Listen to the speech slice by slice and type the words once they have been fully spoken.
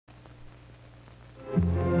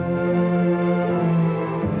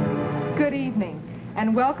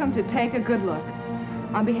Welcome to Take a Good Look.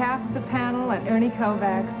 On behalf of the panel and Ernie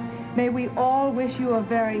Kovacs, may we all wish you a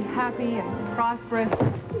very happy and prosperous... Take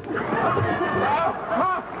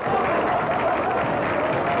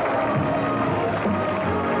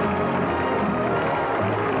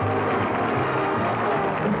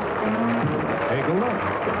a look.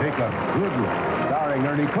 Take a good look. Starring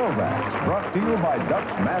Ernie Kovacs. Brought to you by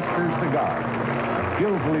Dutch Masters Cigars.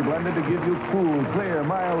 Skillfully blended to give you cool, clear,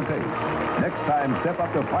 mild taste. Next time, step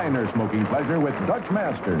up to finer smoking pleasure with Dutch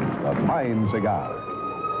Masters, a fine cigar.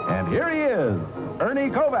 And here he is, Ernie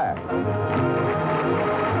Kovacs.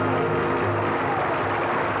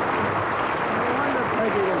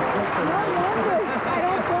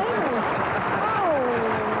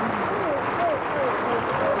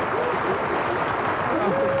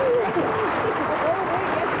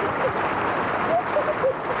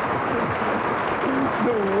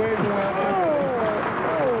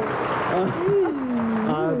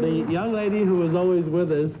 The young lady who was always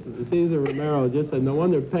with us, Cesar Romero, just said, no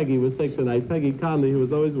wonder Peggy was sick tonight. Peggy Conley, who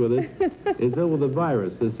was always with us, is ill with a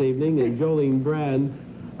virus this evening, and Jolene Brand,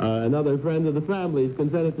 another friend of the family's,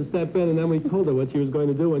 consented to step in, and then we told her what she was going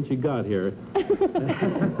to do when she got here.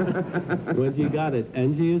 When she got it,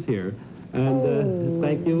 and she is here. And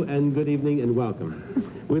thank you, and good evening, and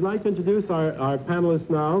welcome. We'd like to introduce our panelists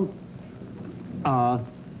now,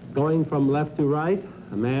 going from left to right,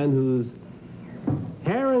 a man whose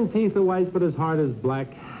hair and teeth are white, but his heart is black.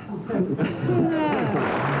 Cesar Romero.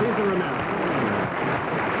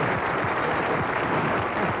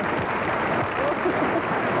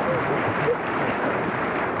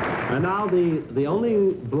 And now the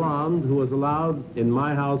only blonde who was allowed in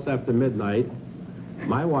my house after midnight,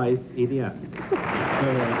 my wife, Edie. And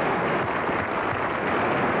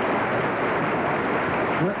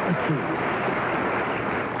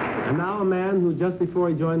now a man who, just before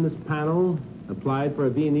he joined this panel, applied for a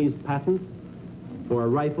Viennese patent for a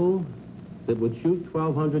rifle that would shoot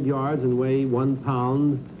 1,200 yards and weigh 1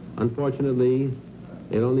 pound. Unfortunately,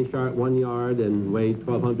 it only shot 1 yard and weighed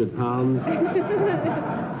 1,200 pounds.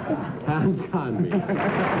 Hans Conried.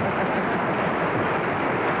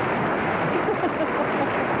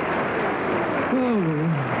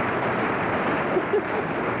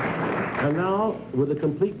 And now, with a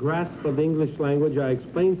complete grasp of the English language, I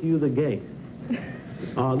explain to you the game.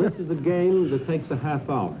 This is a game that takes a half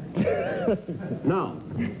hour. Now,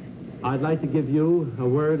 I'd like to give you a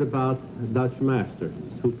word about Dutch Masters,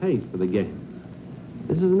 who pays for the game.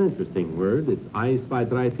 This is an interesting word. It's 1, 2,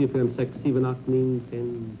 3, 4, 5, 6, 7, 8, 9,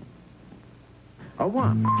 10. A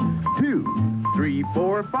 1, 2, 3,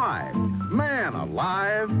 4, 5. Man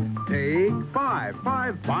alive, take 5.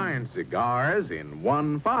 5 fine cigars in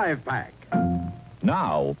 1 5-pack.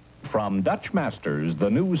 Now, from Dutch Masters, the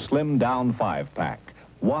new slimmed-down 5-pack.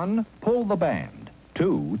 1, pull the band.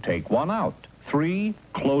 2, take 1 out. 3,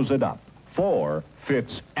 close it up. 4,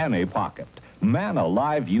 fits any pocket. Man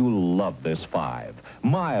alive, you'll love this 5.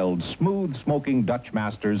 Mild, smooth-smoking Dutch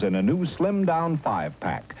Masters in a new slimmed-down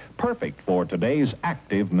 5-pack. Perfect for today's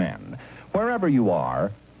active men. Wherever you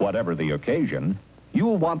are, whatever the occasion,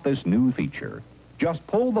 you'll want this new feature. Just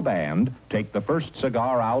pull the band, take the first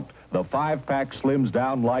cigar out, the 5-pack slims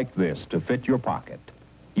down like this to fit your pocket.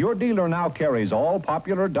 Your dealer now carries all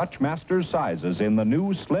popular Dutch Masters sizes in the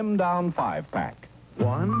new slimmed-down 5-pack.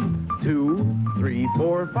 1, 2, 3,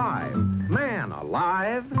 4, 5. Man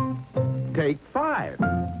alive, take 5.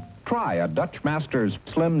 Try a Dutch Masters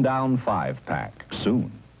slimmed-down 5-pack soon.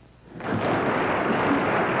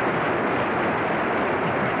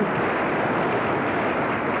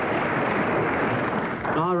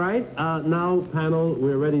 All right, now, panel,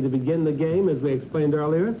 we're ready to begin the game, as we explained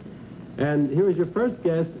earlier. And here is your first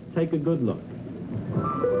guest. Take a good look.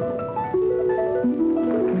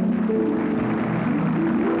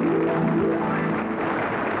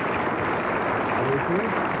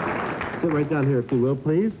 Sit right down here, if you will,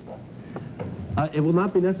 please. It will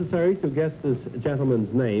not be necessary to guess this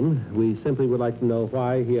gentleman's name. We simply would like to know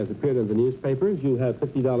why he has appeared in the newspapers. You have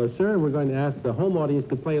 $50, sir, and we're going to ask the home audience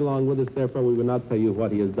to play along with us. Therefore, we will not tell you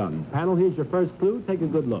what he has done. Panel, here's your first clue. Take a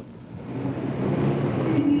good look.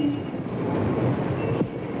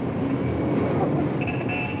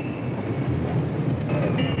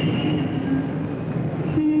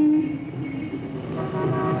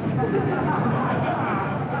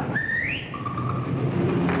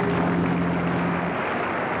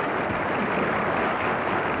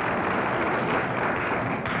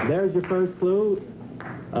 There's your first clue.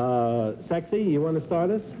 Sexy, you want to start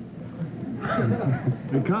us?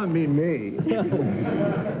 It can't be me.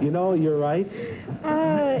 You know, you're right.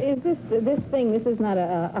 Is this thing, this is not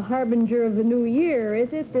a harbinger of the new year,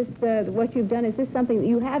 is it? This, what you've done, is this something that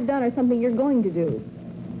you have done or something you're going to do?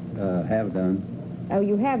 Have done. Oh,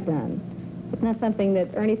 you have done. It's not something that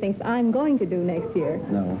Ernie thinks I'm going to do next year.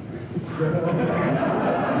 No.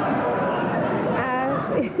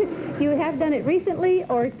 You have done it recently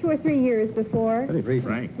or 2 or 3 years before?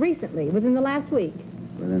 Recent. Recently, within the last week?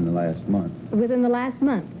 Within the last month. Within the last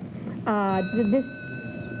month. Did this...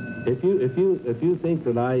 If you think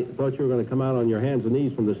that I thought you were going to come out on your hands and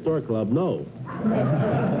knees from the store club, no.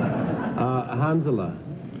 Hansela.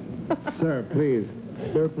 Sir, please.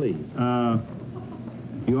 Sir, please.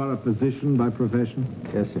 You are a physician by profession?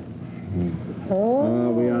 Yes, sir.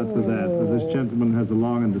 Oh. We asked for that, but this gentleman has a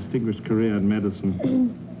long and distinguished career in medicine.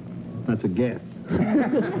 That's a guess.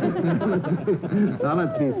 Now,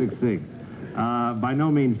 let's be succinct. By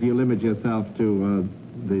no means do you limit yourself to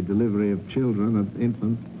the delivery of children, of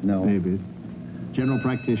infants, No. babies. General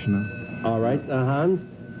practitioner. All right, Hans.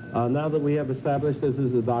 Now that we have established this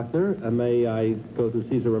is a doctor, may I go to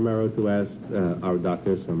Cesar Romero to ask our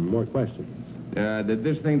doctor some more questions? Did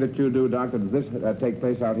this thing that you do, Doctor, did this take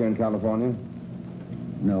place out here in California?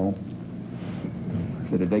 No.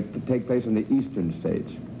 Did it take place in the eastern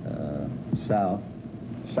states? South.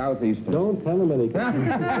 Southeastern. Don't tell him anything.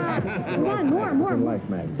 Come on, more.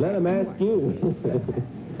 Let him ask you.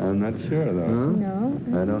 I'm not sure, though. No.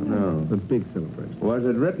 I don't know. The big celebration. Was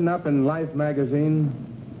it written up in Life magazine?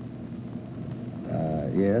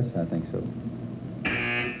 Yes, I think so.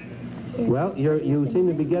 Well, you seem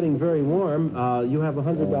to be getting very warm. You have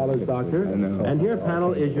 $100, doctor. I know. And here,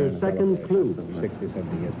 panel, is your second clue.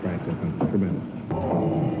 60-something years practice and tremendous.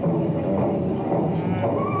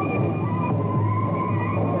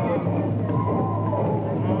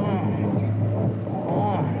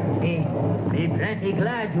 Be plenty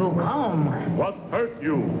glad you come. What hurt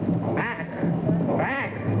you? Back.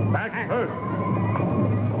 Back hurt.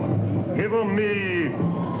 Give 'em me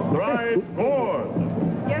dried gourd.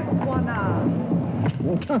 Yes, one.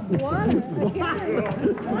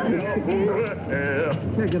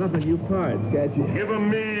 Take it up a new part, can't you? Give 'em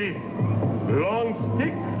me long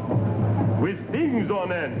stick with things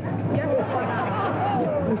on end. Yes,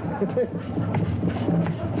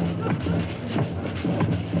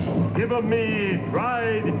 Give 'em me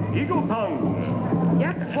dried eagle tongue.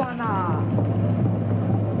 Yes, one.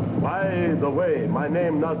 By the way, my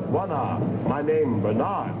name not Juana, my name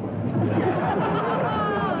Bernard.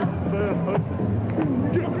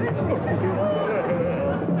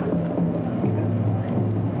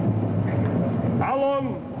 How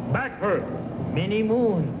long back hurt? Many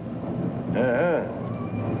moon.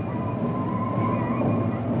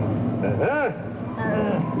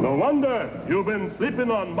 No wonder you've been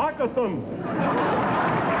sleeping on moccasins.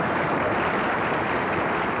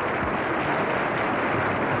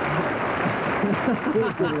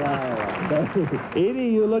 Edie,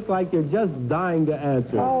 you look like you're just dying to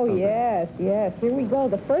answer. Oh, yes. Here we go.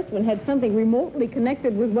 The first one had something remotely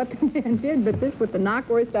connected with what the man did, but this with the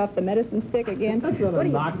knockwurst off the medicine stick again. That's not a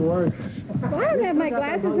knockwurst. Well, I don't have my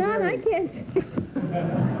glasses on. I can't.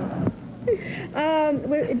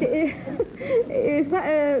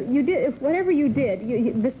 You did whatever you did.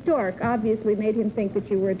 The stork obviously made him think that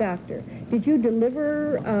you were a doctor. Did you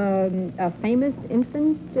deliver a famous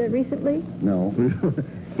infant recently? No.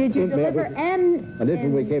 Did you deliver an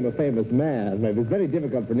infant became a famous man. It was very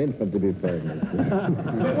difficult for an infant to be famous.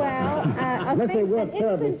 Well, Unless they work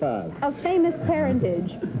terribly fast. of famous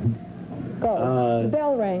parentage. Go. The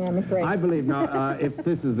bell rang, I'm afraid. I believe now, if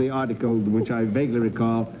this is the article which I vaguely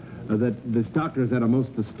recall, that this doctor has had a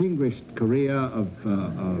most distinguished career of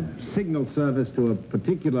signal service to a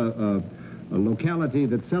particular a locality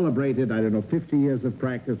that celebrated, 50 years of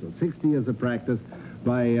practice or 60 years of practice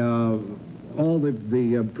by all the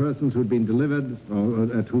persons who'd been delivered or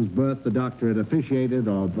at whose birth the doctor had officiated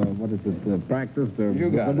or practiced. You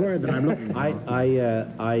got the word that I'm looking for.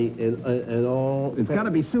 In all... It's got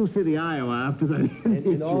to be Sioux City, Iowa, after that.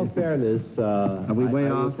 In all fairness, we way I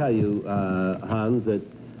will off? tell you, Hans, that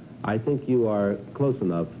I think you are close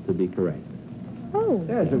enough to be correct. Oh.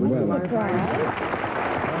 Yes, it was well.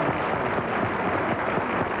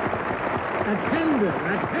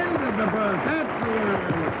 Attended the birth. That's the word.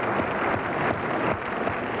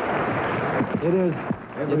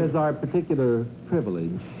 It is our particular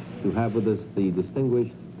privilege to have with us the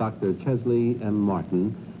distinguished Dr. Chesley M.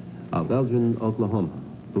 Martin of Elgin, Oklahoma,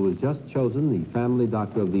 who was just chosen the Family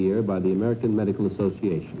Doctor of the Year by the American Medical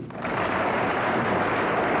Association.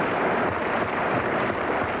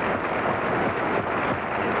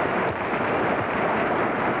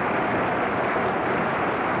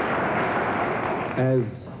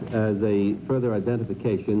 as a further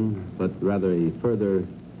identification, but rather a further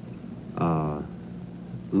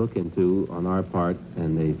look into on our part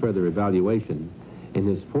and a further evaluation, in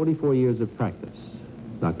his 44 years of practice,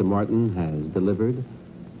 Dr. Martin has delivered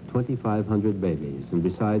 2,500 babies, and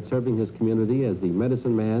besides serving his community as the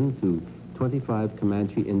medicine man to 25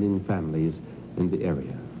 Comanche Indian families in the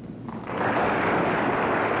area.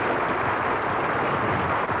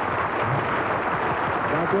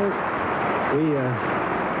 Doctor,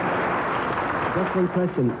 just one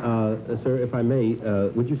question, sir, if I may.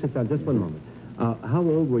 Would you sit down just one moment? How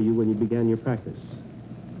old were you when you began your practice?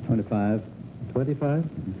 25. 25?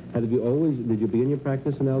 Did you begin your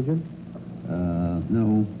practice in Elgin?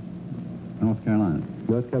 No, North Carolina.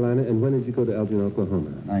 North Carolina, and when did you go to Elgin, Oklahoma?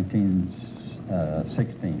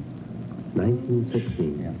 1916.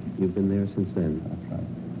 1916. Yeah. You've been there since then. That's right.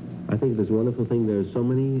 I think there's a wonderful thing. There's so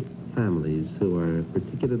many families who are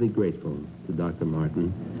particularly grateful to Dr.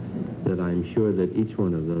 Martin that I'm sure that each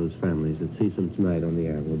one of those families that sees him tonight on the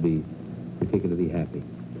air will be particularly happy.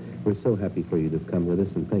 We're so happy for you to come with us,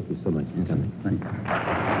 and thank you so much for coming. Thank you.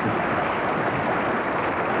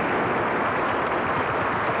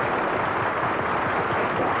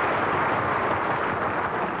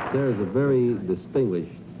 There's a very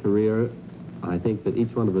distinguished career. I think that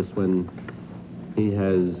each one of us, when he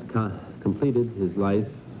has completed his life,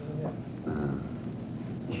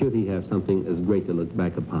 should he have something as great to look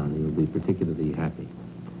back upon, he will be particularly happy.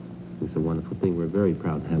 It's a wonderful thing. We're very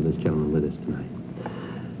proud to have this gentleman with us tonight.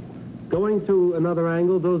 Going to another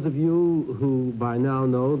angle, those of you who by now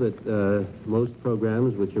know that most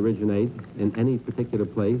programs which originate in any particular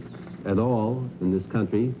place at all in this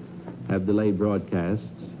country have delayed broadcasts.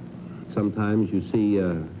 Sometimes you see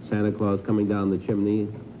Santa Claus coming down the chimney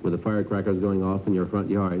with the firecrackers going off in your front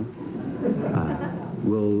yard.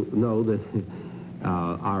 Will know that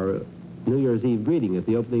our New Year's Eve greeting at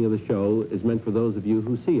the opening of the show is meant for those of you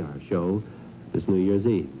who see our show this New Year's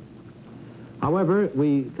Eve. However,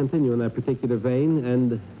 we continue in that particular vein,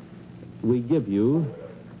 and we give you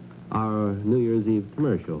our New Year's Eve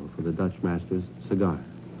commercial for the Dutch Masters cigar.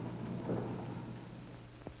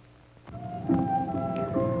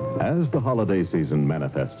 As the holiday season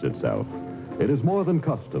manifests itself, it is more than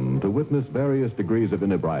custom to witness various degrees of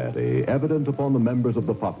inebriety evident upon the members of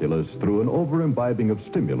the populace through an over-imbibing of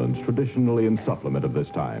stimulants traditionally in supplement of this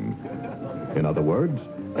time. In other words,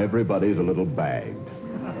 everybody's a little bagged.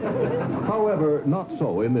 However, not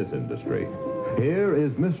so in this industry. Here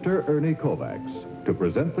is Mr. Ernie Kovacs to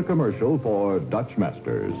present the commercial for Dutch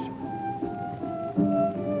Masters.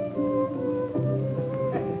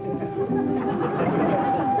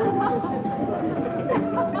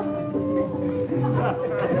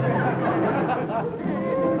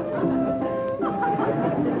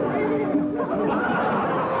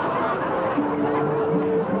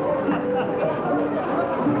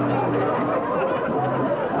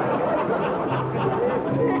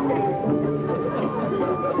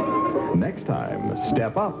 Next time,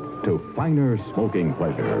 step up to finer smoking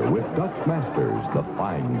pleasure with Dutch Masters, the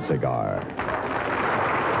fine cigar.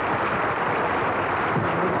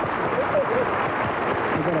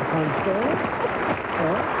 You got a punch there?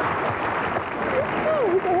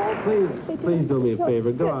 Please do me a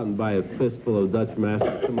favor. Go out and buy a fistful of Dutch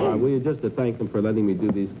Masters tomorrow, will you, just to thank them for letting me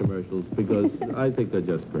do these commercials, because I think they're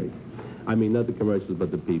just great. I mean, not the commercials,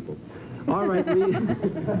 but the people. All right,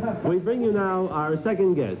 we bring you now our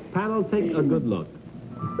second guest. Panel, take a good look.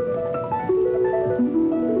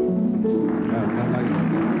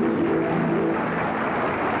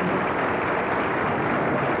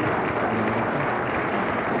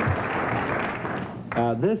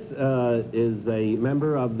 This is a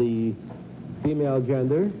member of the female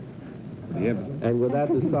gender. Yep. And with that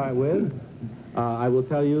to start with, I will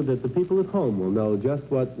tell you that the people at home will know just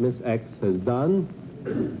what Miss X has done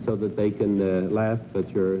so that they can laugh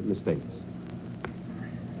at your mistakes.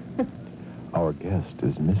 Our guest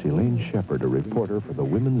is Miss Elaine Shepard, a reporter for the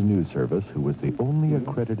Women's News Service, who was the only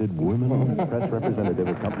accredited women press representative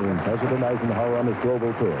accompanying President Eisenhower on his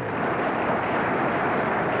global tour.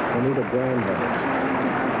 I need a brand.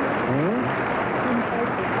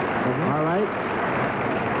 All right.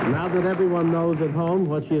 Now that everyone knows at home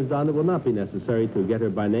what she has done, it will not be necessary to get her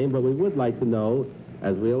by name, but we would like to know,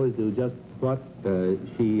 as we always do, just what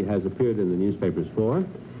she has appeared in the newspapers for.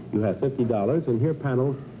 You have $50, and here,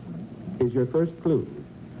 panel, is your first clue.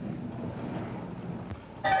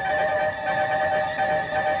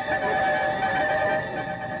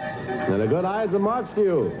 And a good Ides of March to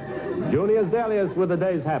you. Junius Delius with the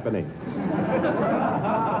day's happening.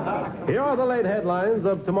 Here are the late headlines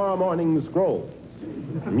of tomorrow morning's scrolls.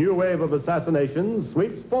 New wave of assassinations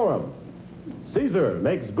sweeps Forum. Cesar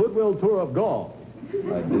makes goodwill tour of Gaul. I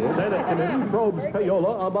did. Senate committee probes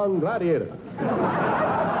payola among gladiators.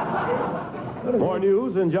 More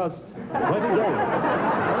news in just 20 days.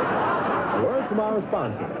 A word from our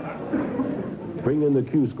sponsor. Bring in the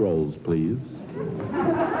cue scrolls, please.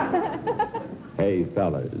 Hey,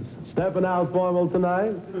 fellas. Stepping out formal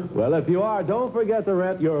tonight? Well, if you are, don't forget to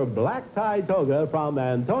rent your black tie toga from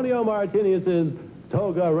Antonio Martinius's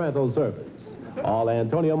Toga Rental Service. All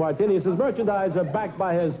Antonio Martinius's merchandise are backed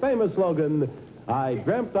by his famous slogan, I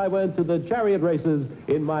dreamt I went to the chariot races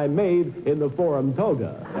in my made-in-the-forum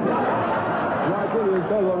toga. Martinius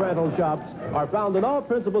Toga Rental shops are found in all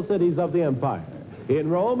principal cities of the empire. In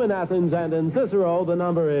Rome, in Athens, and in Cicero, the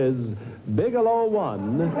number is Bigelow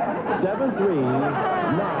 1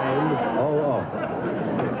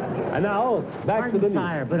 73900. And now, back to the news.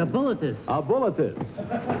 Fire, but a bulletus. A bulletus.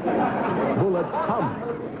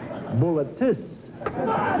 Bulletus.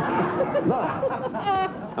 Look.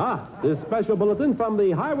 This special bulletin from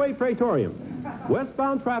the Highway Praetorium.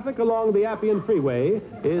 Westbound traffic along the Appian Freeway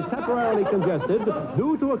is temporarily congested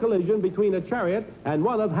due to a collision between a chariot and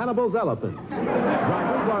one of Hannibal's elephants.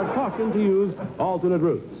 Drivers are cautioned to use alternate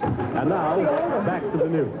routes. And now, back to the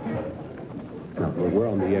news. We're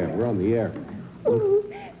on the air. We're on the air. Oh,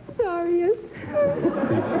 sorry.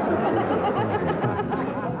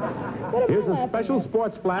 Here's a special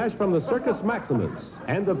sports flash from the Circus Maximus.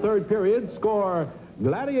 End of third period, score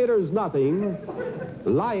Gladiators nothing,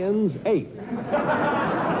 Lions 8.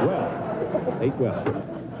 Well, 8 well.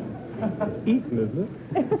 Eaton, isn't it?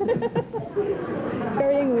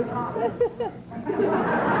 Very English.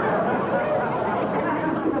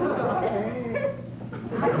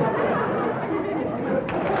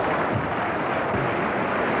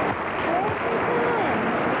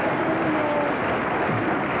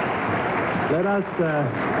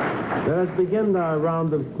 Let us begin our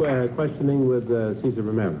round of questioning with Cesar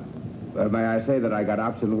Romero. May I say that I got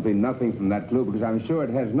absolutely nothing from that clue because I'm sure it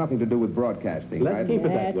has nothing to do with broadcasting. Let's right? keep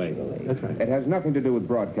it that way. That's right. It has nothing to do with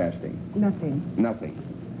broadcasting. Nothing. Nothing.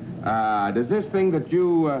 Does this thing that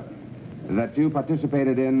you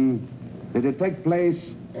participated in, did it take place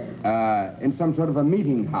in some sort of a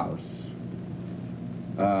meeting house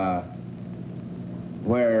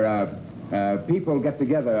where people get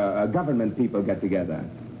together, government people get together?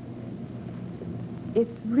 It's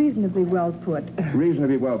reasonably well put.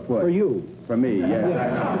 Reasonably well put. For you. For me, yes.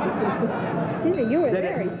 You were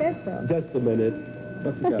there, he said so. Just a minute.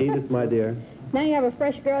 Edith, my dear. Now you have a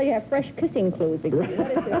fresh girl, you have fresh kissing clues again. What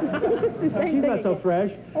is it? It's the same She's thing not so again.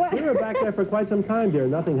 fresh. What? We were back there for quite some time, dear.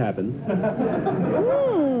 Nothing happened.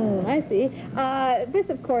 I see. This,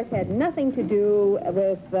 of course, had nothing to do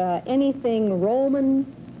with anything Roman,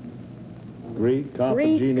 Greek,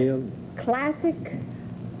 Carthaginian. classic,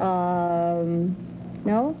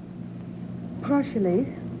 no?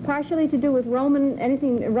 Partially to do with Roman,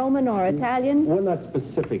 anything Roman or Italian? Well, not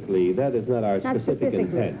specifically. That is not our specific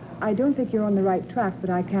intent. I don't think you're on the right track, but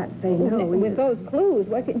I can't say no. With those clues,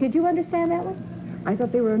 did you understand that one? I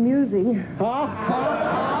thought they were amusing.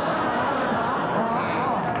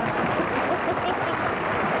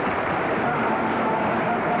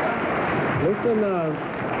 Listen,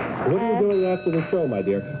 what are you doing after the show, my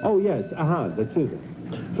dear? Oh, yes, that's Susan.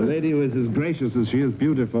 The lady was as gracious as she is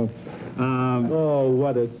beautiful. Oh,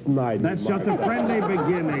 what a snide That's remark. just a friendly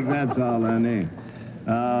beginning, that's all, Ernie.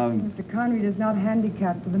 Mr. Conried is not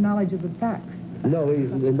handicapped for the knowledge of the facts. No, he's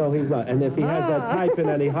not. And if he has that type in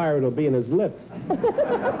any higher, it'll be in his lips.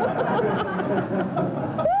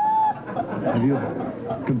 Have you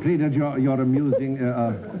completed your amusing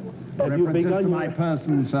Have you references begun to your- my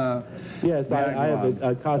person's... Yes, I have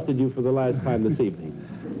accosted you for the last time this evening.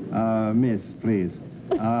 Miss, please.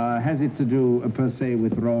 Has it to do, per se,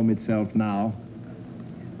 with Rome itself now?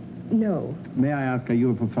 No. May I ask, are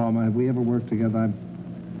you a performer? Have we ever worked together?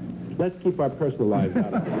 Let's keep our personal lives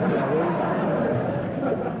out of it.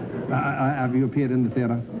 Have you appeared in the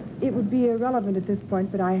theater? It would be irrelevant at this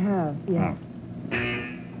point, but I have, yes.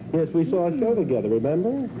 Yes, we saw a show together,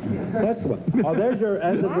 remember? That's one. Oh, there's your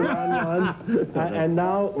end of the one. And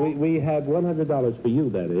now we have $100 for you,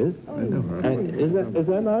 that is. And is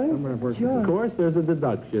that nice? Sure. Of course, there's a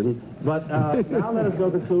deduction. But now let us go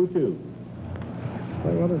to clue 2.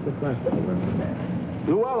 What is the question?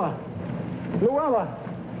 Luella!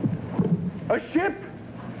 A ship!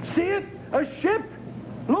 See it? A ship!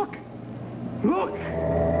 Look!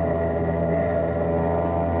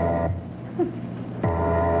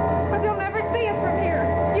 But they'll never see us from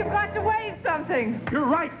here. You've got to wave something. You're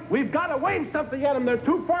right. We've got to wave something at them. They're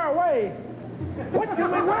too far away. What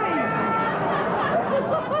can we wave?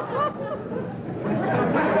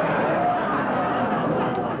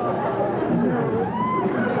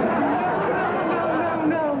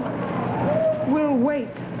 wait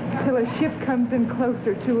till a ship comes in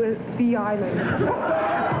closer to the island.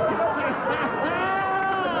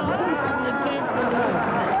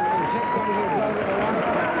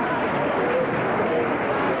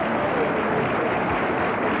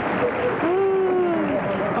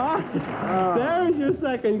 There's your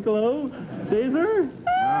second clue. Cesar?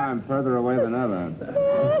 I'm further away than ever.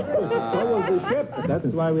 So was the ship. That's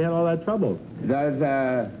why we had all that trouble. Did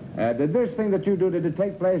this thing that you do, did it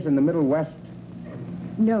take place in the Middle West?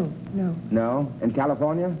 No, no, No? In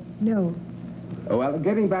California? no. Well,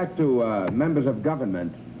 getting back to members of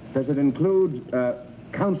government, does it include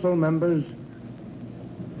council members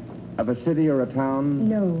of a city or a town?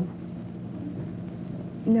 No.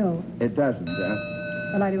 No. It doesn't,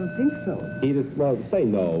 Well, I don't think so. Edith, well, say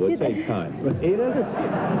no. It saves time. Edith?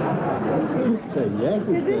 Say yes,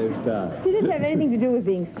 it saves time. Did it have anything to do with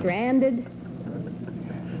being stranded?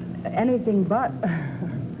 Anything but.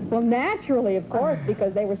 Well, naturally, of course,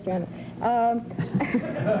 because they were stranded. On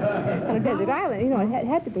a desert island, you know, it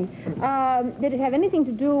had to be. Did it have anything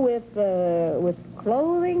to do with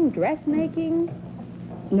clothing, dressmaking?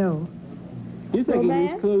 No. You're taking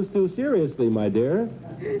Romance? these clues too seriously, my dear.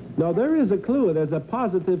 No, there is a clue. There's a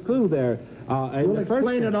positive clue there. Well,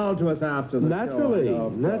 explain it all to us after the Naturally, show.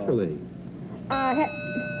 naturally.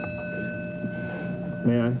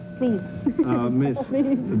 May I? Please. Miss,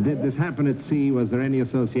 did this happen at sea? Was there any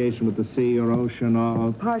association with the sea or ocean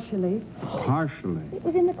or... Partially. Partially. It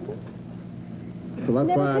was in the clue. So that's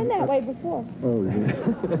Never why been that way before. Oh, yeah.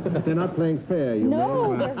 They're not playing fair, you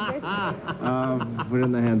No, know. We're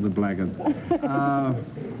in the hands of blackguards.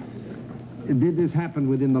 Did this happen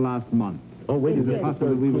within the last month? Oh, wait a Is it minute.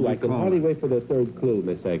 possible we would I can recall hardly it? wait for the third clue,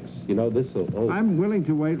 Miss X. You know, this will... Oh. I'm willing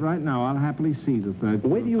to wait right now. I'll happily see the third.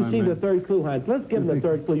 Wait till you see the third clue, Hans. Let's give them the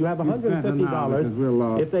third clue. You have It's better now, because we're $150.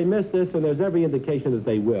 lost. If they miss this, and there's every indication that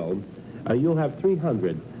they will, you'll have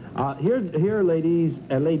 $300. Here, ladies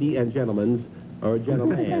and lady and gentlemen, or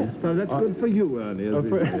gentlemen. So that's good for you, Ernie.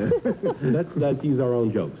 Let's use our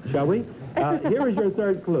own jokes, shall we? Here is your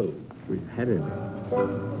third clue. We had it.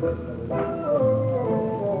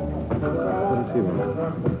 What does she want?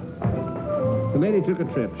 The lady took a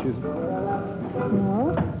trip. She's...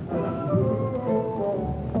 No.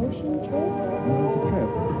 Ocean trip?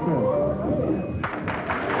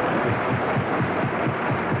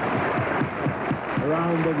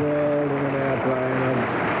 Around the world in an airplane.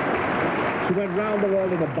 She went round the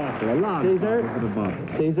world in a bottle, a large Caesar? bottle with a bottle.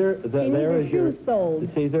 Caesar, there is your... shoes sold.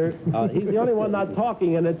 Caesar, he's the only one not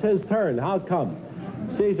talking, and it's his turn. How come?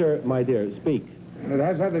 Caesar, my dear, speak. It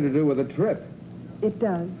has something to do with a trip. It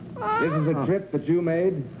does. This is a trip that you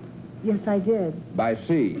made Yes, I did. by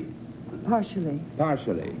sea, Partially.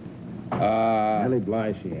 partially. Nellie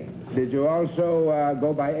Bly, she ain't. Did you also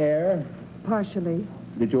go by air? Partially.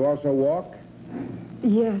 Did you also walk?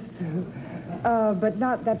 Yes. But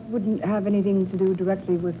that wouldn't have anything to do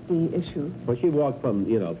directly with the issue. Well, she walked from,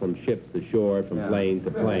 from ship to shore, from plane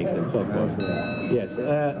to plank, and so forth. Yes.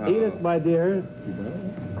 Edith, my dear.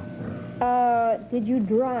 Did you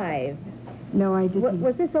drive? No, I didn't.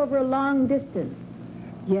 Was this over a long distance?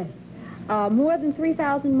 Yes. More than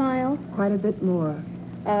 3,000 miles? Quite a bit more.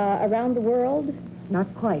 Around the world?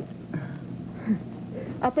 Not quite.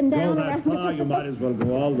 Up and down around the world? You might as well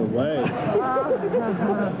go all the way.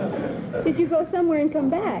 Did you go somewhere and come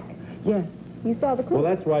back? Yes. You saw the clue? Well,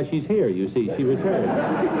 that's why she's here, you see. She returned.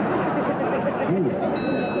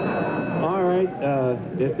 All right.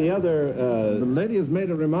 If the other... The lady has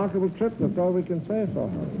made a remarkable trip. That's all we can say for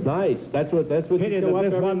her. Nice. That's what Pity you that show up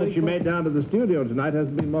this every one that week she for? made down to the studio tonight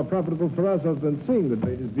hasn't been more profitable for us than seeing the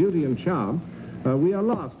lady's beauty and charm. We are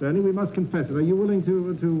lost, Ernie. We must confess it. Are you willing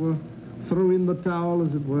to throw in the towel,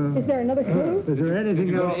 as it were? Is there another clue? Is there anything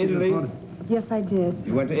Did you go else? to Italy? Yes, I did.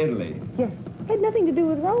 You went to Italy. Yes. Had nothing to do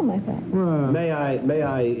with Rome, I thought. Well, May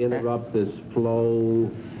I interrupt this flow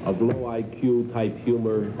of low IQ type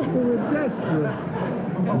humor?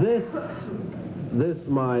 This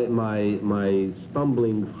my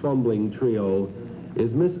stumbling, fumbling trio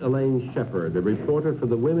is Miss Elaine Shepard, a reporter for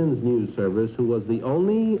the Women's News Service, who was the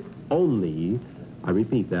only, I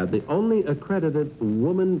repeat that, the only accredited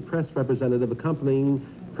woman press representative accompanying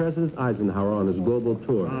President Eisenhower on his global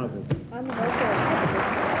tour. On the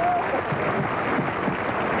hotel.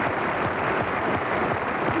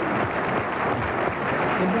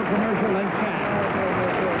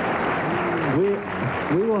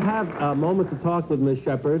 We will have a moment to talk with Miss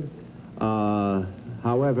Shepard.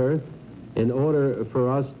 However, in order for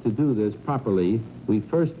us to do this properly, we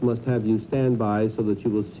first must have you stand by so that you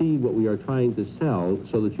will see what we are trying to sell,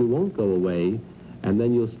 so that you won't go away, and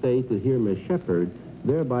then you'll stay to hear Miss Shepard,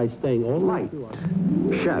 thereby staying all night.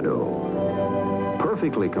 Shadow.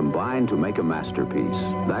 perfectly combined to make a masterpiece.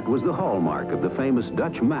 That was the hallmark of the famous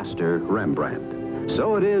Dutch master, Rembrandt.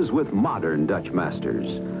 So it is with modern Dutch masters.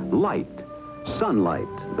 Light, sunlight,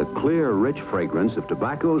 the clear, rich fragrance of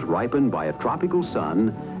tobaccos ripened by a tropical sun,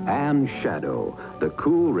 and shadow, the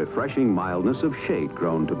cool, refreshing mildness of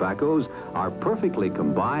shade-grown tobaccos, are perfectly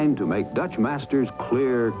combined to make Dutch Master's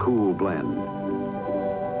clear, cool blend.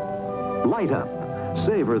 Light up.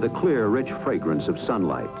 Savor the clear, rich fragrance of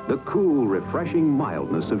sunlight, the cool, refreshing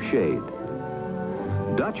mildness of shade.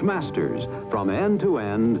 Dutch Masters, from end to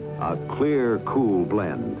end, a clear, cool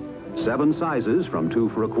blend. 7 sizes from 2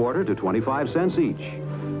 for a quarter to 25 cents each.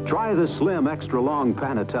 Try the slim, extra-long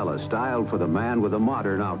Panatella styled for the man with a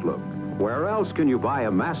modern outlook. Where else can you buy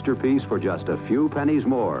a masterpiece for just a few pennies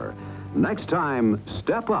more? Next time,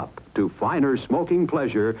 step up to finer smoking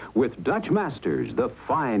pleasure with Dutch Masters, the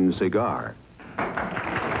fine cigar.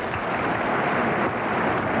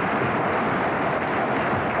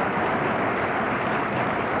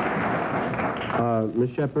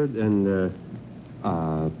 Miss Shepherd and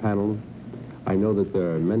panel, I know that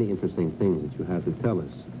there are many interesting things that you have to tell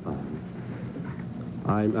us.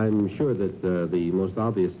 I'm sure that the most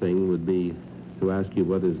obvious thing would be to ask you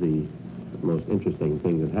what is the most interesting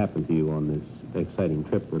thing that happened to you on this exciting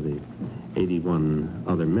trip with the 81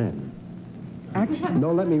 other men. Actually...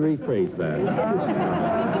 No, let me rephrase that.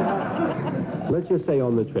 Let's just say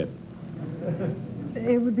on the trip.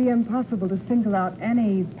 It would be impossible to single out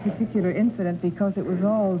any particular incident because it was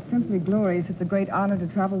all simply glorious. It's a great honor to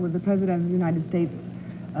travel with the President of the United States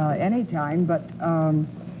anytime, but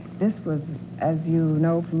this was, as you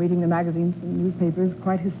know from reading the magazines and newspapers,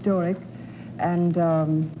 quite historic. And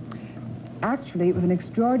actually, it was an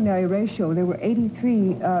extraordinary ratio. There were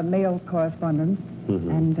 83 male correspondents,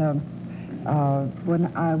 and when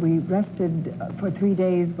we rested for 3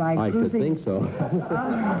 days by cruising... I should think so.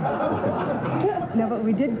 No, but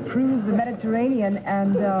we did cruise the Mediterranean,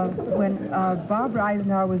 and when Barbara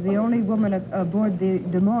Eisenhower was the only woman aboard the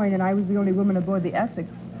Des Moines, and I was the only woman aboard the Essex.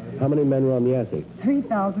 How many men were on the Essex?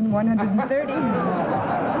 3,130.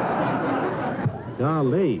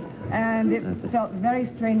 Golly. And it felt very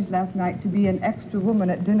strange last night to be an extra woman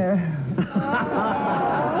at dinner.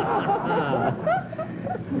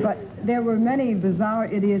 But there were many bizarre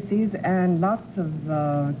idiocies and lots of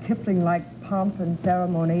Kipling-like pomp and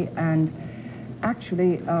ceremony, and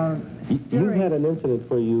actually... You had an incident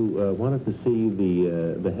where you wanted to see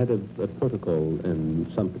the head of protocol in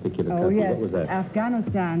some particular country. Oh, yes. What was that?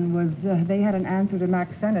 Afghanistan was... they had an answer to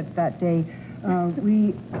Max Sennett that day.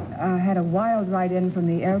 We had a wild ride-in from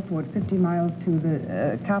the airport, 50 miles to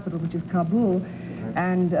the capital, which is Kabul,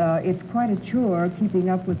 and it's quite a chore keeping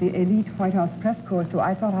up with the elite White House press corps, so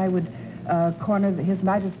I thought I would corner His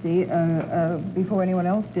Majesty before anyone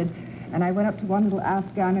else did. And I went up to one little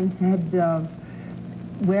Afghan and said,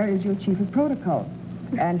 where is your chief of protocol?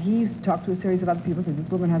 And he talked to a series of other people and said,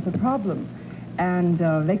 this woman has a problem. And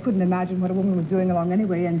they couldn't imagine what a woman was doing along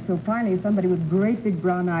anyway, and so finally somebody with great big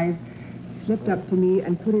brown eyes slipped up to me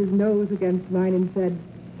and put his nose against mine and said,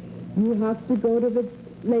 you have to go to the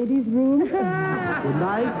ladies' room. Good night. Good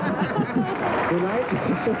night. Good night,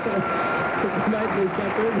 Miss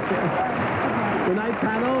Shepherd. Good night,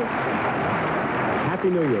 panel. Happy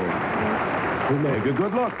New Year. Take a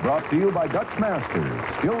good look, brought to you by Dutch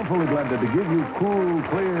Masters, skillfully blended to give you cool,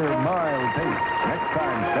 clear, mild taste. Next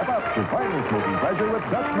time, step up to finer smoking pleasure with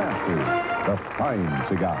Dutch Masters, the fine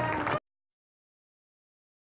cigar.